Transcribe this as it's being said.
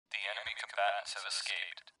hostiles have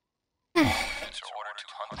escaped. Units are ordered to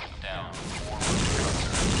hunt them down before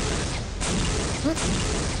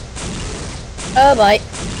Oh boy.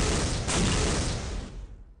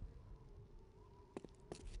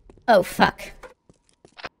 Oh fuck.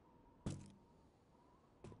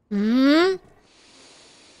 Hmm.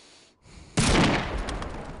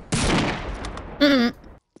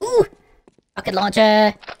 Ooh. Rocket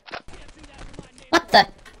launcher. What the?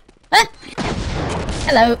 Huh?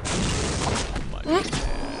 Hello.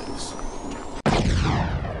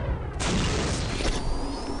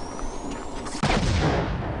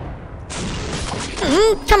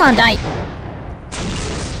 Come on, die. Here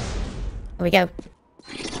we go.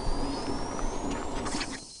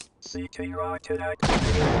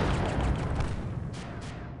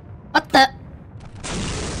 What the?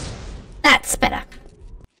 That's better.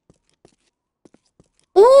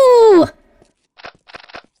 Ooh!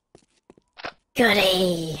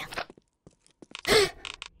 Goody.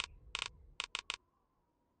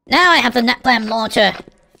 Now I have the Napalm launcher.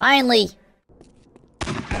 Finally.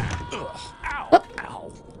 Whoop.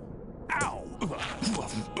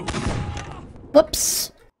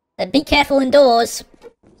 Whoops. Then be careful indoors.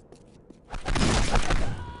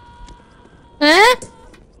 Huh?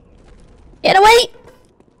 Get away!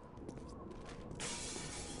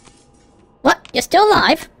 What? You're still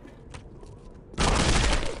alive?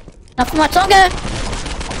 Not for much longer!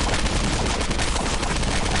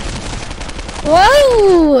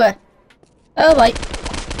 Whoa! Oh boy.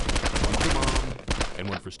 One for Mom, and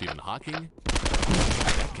one for Stephen Hawking?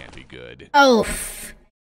 That can't be good. Oh.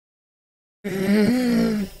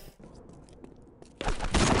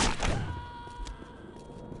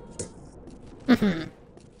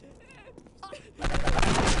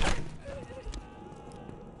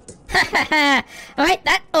 Alright,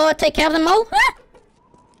 that ought to take care of them all.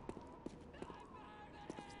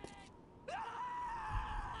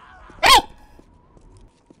 Hey!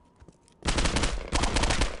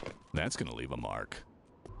 That's gonna leave a mark.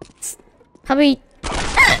 Probably...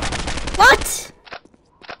 What?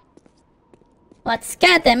 Let's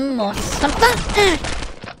scare them or something.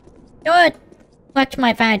 Good. Worked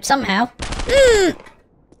my badge somehow.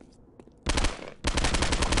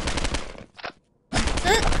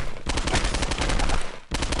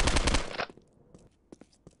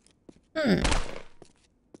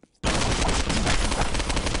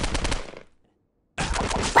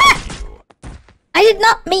 I did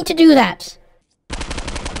not mean to do that.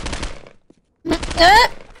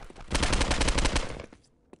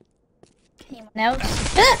 Anyone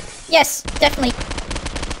else? Yes, definitely.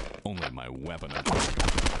 Only my weapon.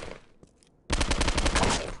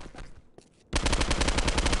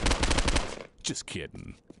 Just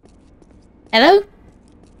kidding. Hello?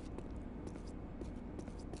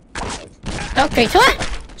 Okay, so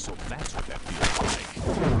So that's what that feels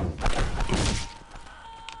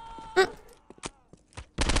like.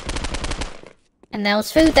 And there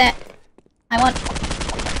was food there. I want.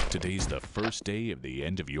 Today's the first day of the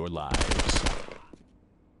end of your lives.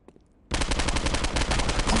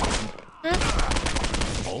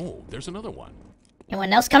 Oh, there's another one.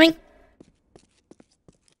 Anyone else coming?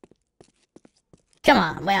 Come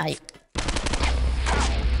on, where are you?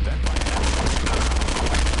 That might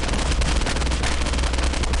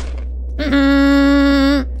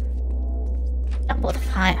Double the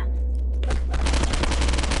fire.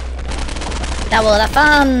 Double the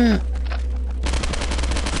fun!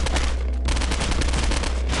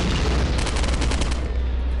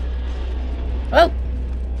 Whoa!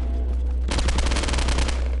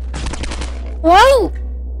 Whoa!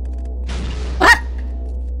 What?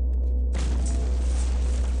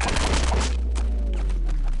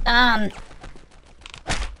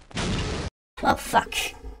 Oh fuck.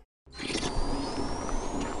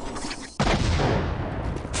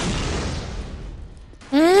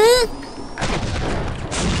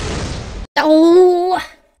 Oh!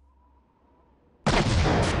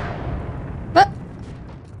 What?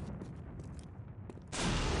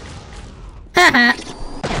 Haha.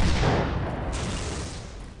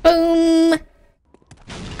 Boom.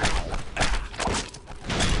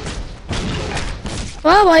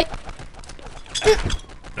 Oh boy.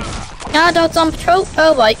 Guard dogs on patrol.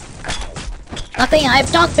 Oh boy. Nothing, I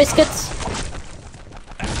have dog biscuits.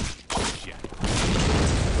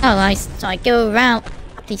 Oh nice, so I go around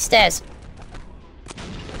up these stairs.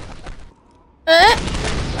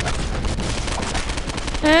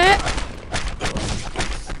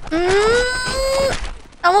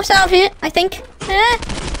 Almost out of here, I think.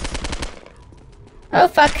 Oh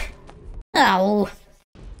fuck. Ow.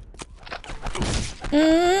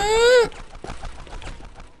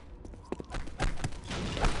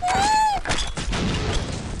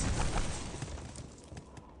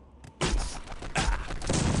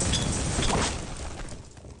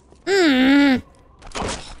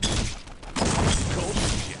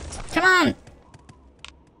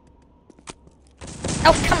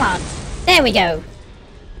 Oh, come on. There we go.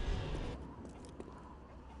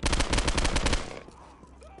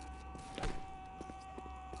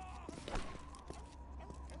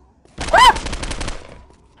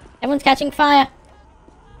 Everyone's catching fire.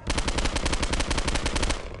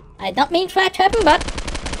 I did not mean for that to happen, but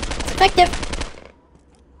it's effective.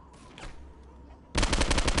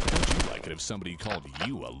 How'd you like it if somebody called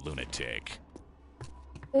you a lunatic?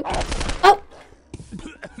 Oh!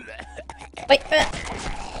 Wait,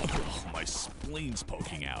 Oh, my spleen's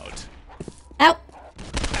poking out. ow!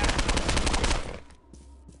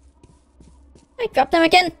 I dropped them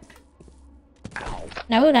again. Ow.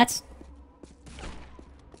 No, that's...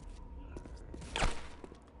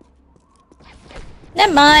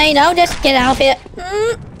 Never mind, I'll just get out of here.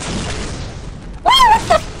 What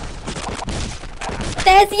the?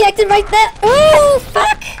 There's the exit right there. Oh,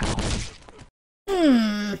 fuck!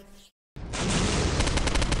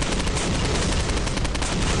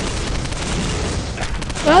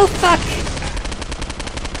 Oh, fuck.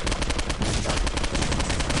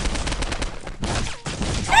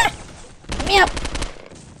 Ah! Let me up.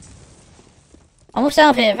 Almost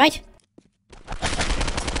out of here, right?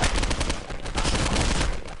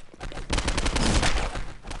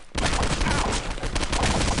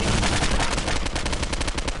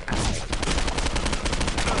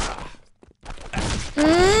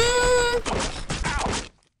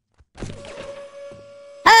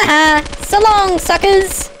 Haha! So long,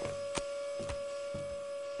 suckers!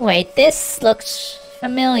 Wait, this looks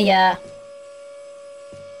familiar.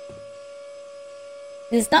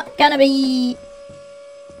 This is not gonna be...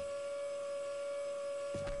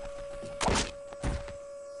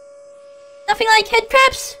 Nothing like head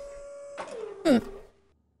traps?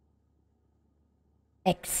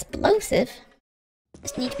 Explosive?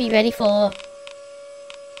 Just need to be ready for...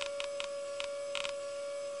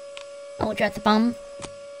 I'll drop the bomb.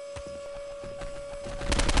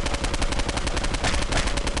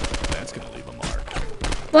 That's gonna leave a mark.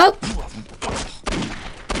 Whoa!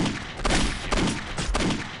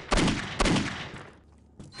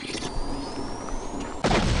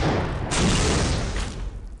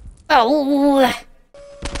 Oh!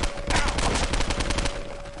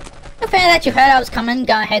 The fair that you heard I was coming,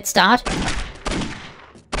 got a head start.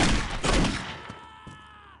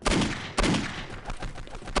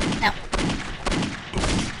 Ow.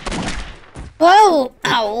 Whoa!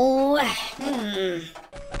 Ow!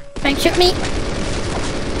 Trying to shoot me?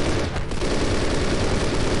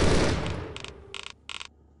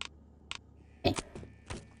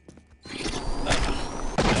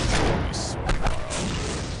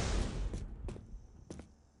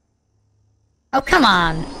 Oh, come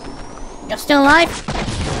on! You're still alive?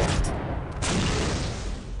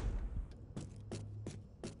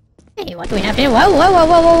 Hey, what do we have here? Whoa, whoa, whoa,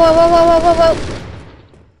 whoa, whoa, whoa, whoa, whoa, whoa, whoa!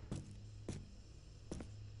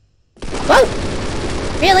 Whoa!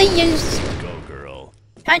 Really? You Go, girl.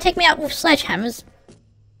 trying to take me out with sledgehammers?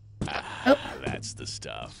 Oh. That's the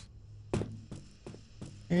stuff.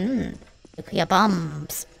 Nuclear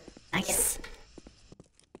bombs. Nice.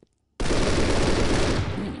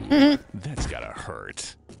 That's gotta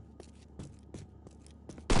hurt.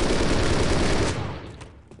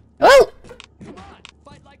 Whoa! Come on,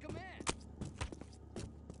 fight like a man.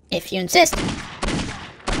 If you insist.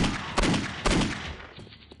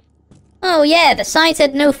 Oh yeah, the sign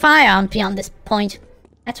said no firearms beyond this point.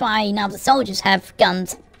 That's why now the soldiers have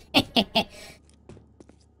guns. But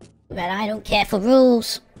I don't care for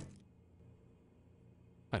rules.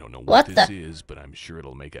 I don't know What what this the- is, but I'm sure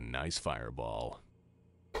it'll make a nice fireball.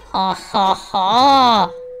 Ha ha ha!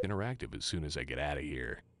 Interactive as soon as I get out of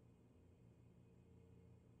here.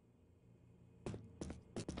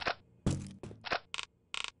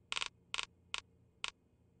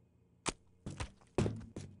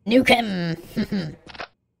 Nuke him!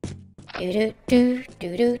 Do do do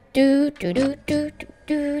do do do do do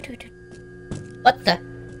do do do. What the?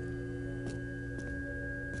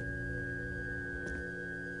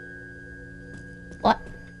 What?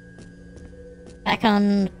 Back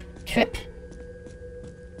on trip.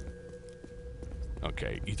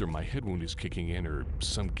 Okay, either my head wound is kicking in or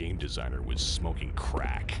some game designer was smoking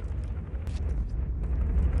crack.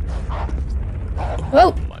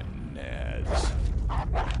 Whoa! My nads.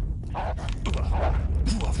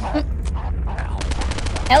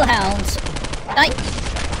 Hellhounds!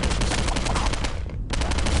 Die!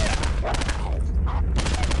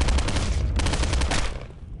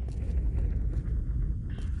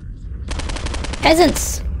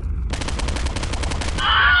 Peasants!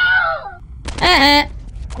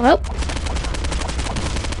 Whoa!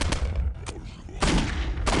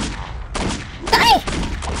 Die!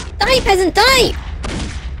 Die, peasant, die!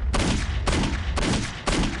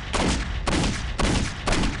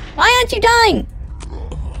 Why aren't you dying?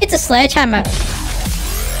 It's a sledgehammer.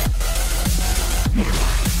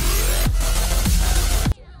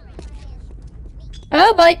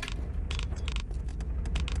 Oh boy.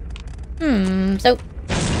 So...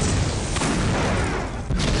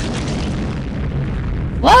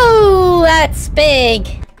 Whoa, that's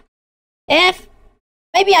big. F.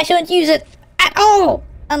 Maybe I shouldn't use it at all,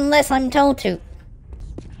 unless I'm told to.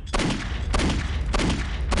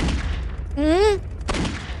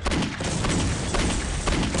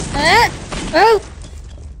 Oh.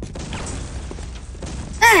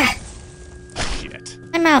 Ah. Shit.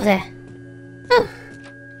 I'm out of there. Oh.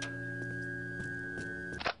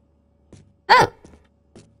 Oh.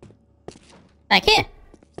 Back here.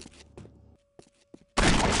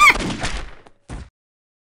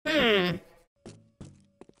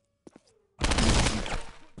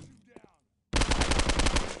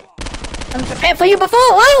 I'm prepared for you before.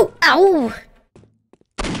 Whoa! Ow!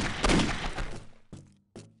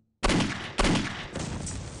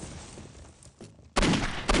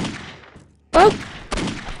 Oh!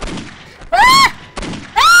 Ah!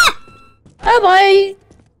 Ah! Oh boy!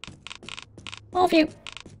 All of you.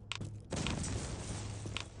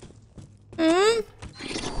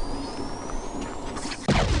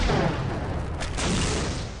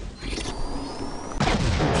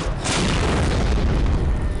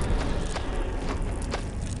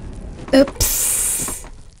 Oops.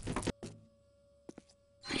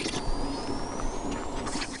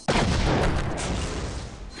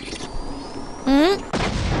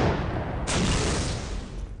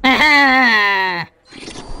 Aha!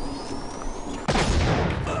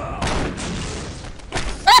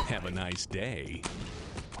 Have a nice day.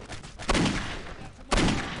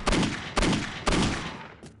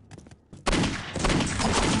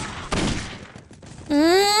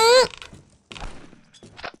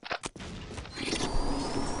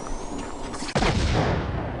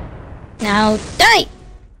 Now die!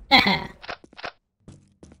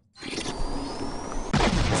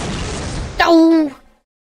 Oh!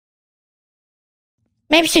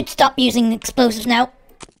 Maybe I should stop using explosives now.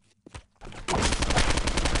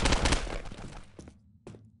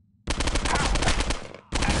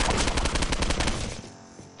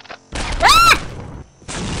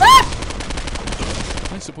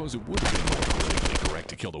 I suppose it would have been more politically correct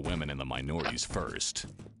to kill the women and the minorities first.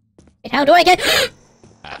 Wait, how do I get...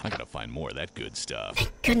 I gotta find more of that good stuff.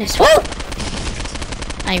 Goodness, woo!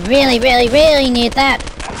 I really, really, really need that.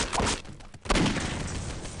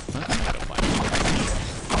 I gotta find more.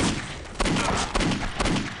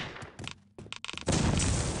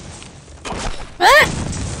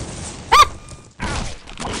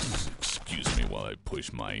 Excuse me while I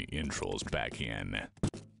push my intros back in.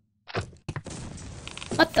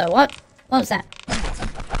 What the what? What was that?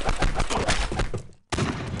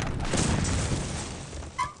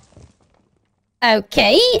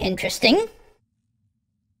 Okay, interesting.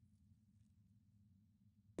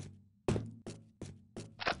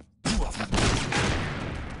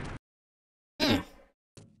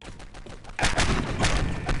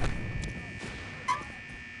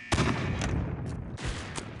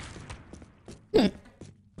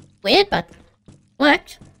 Weird, but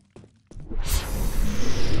worked.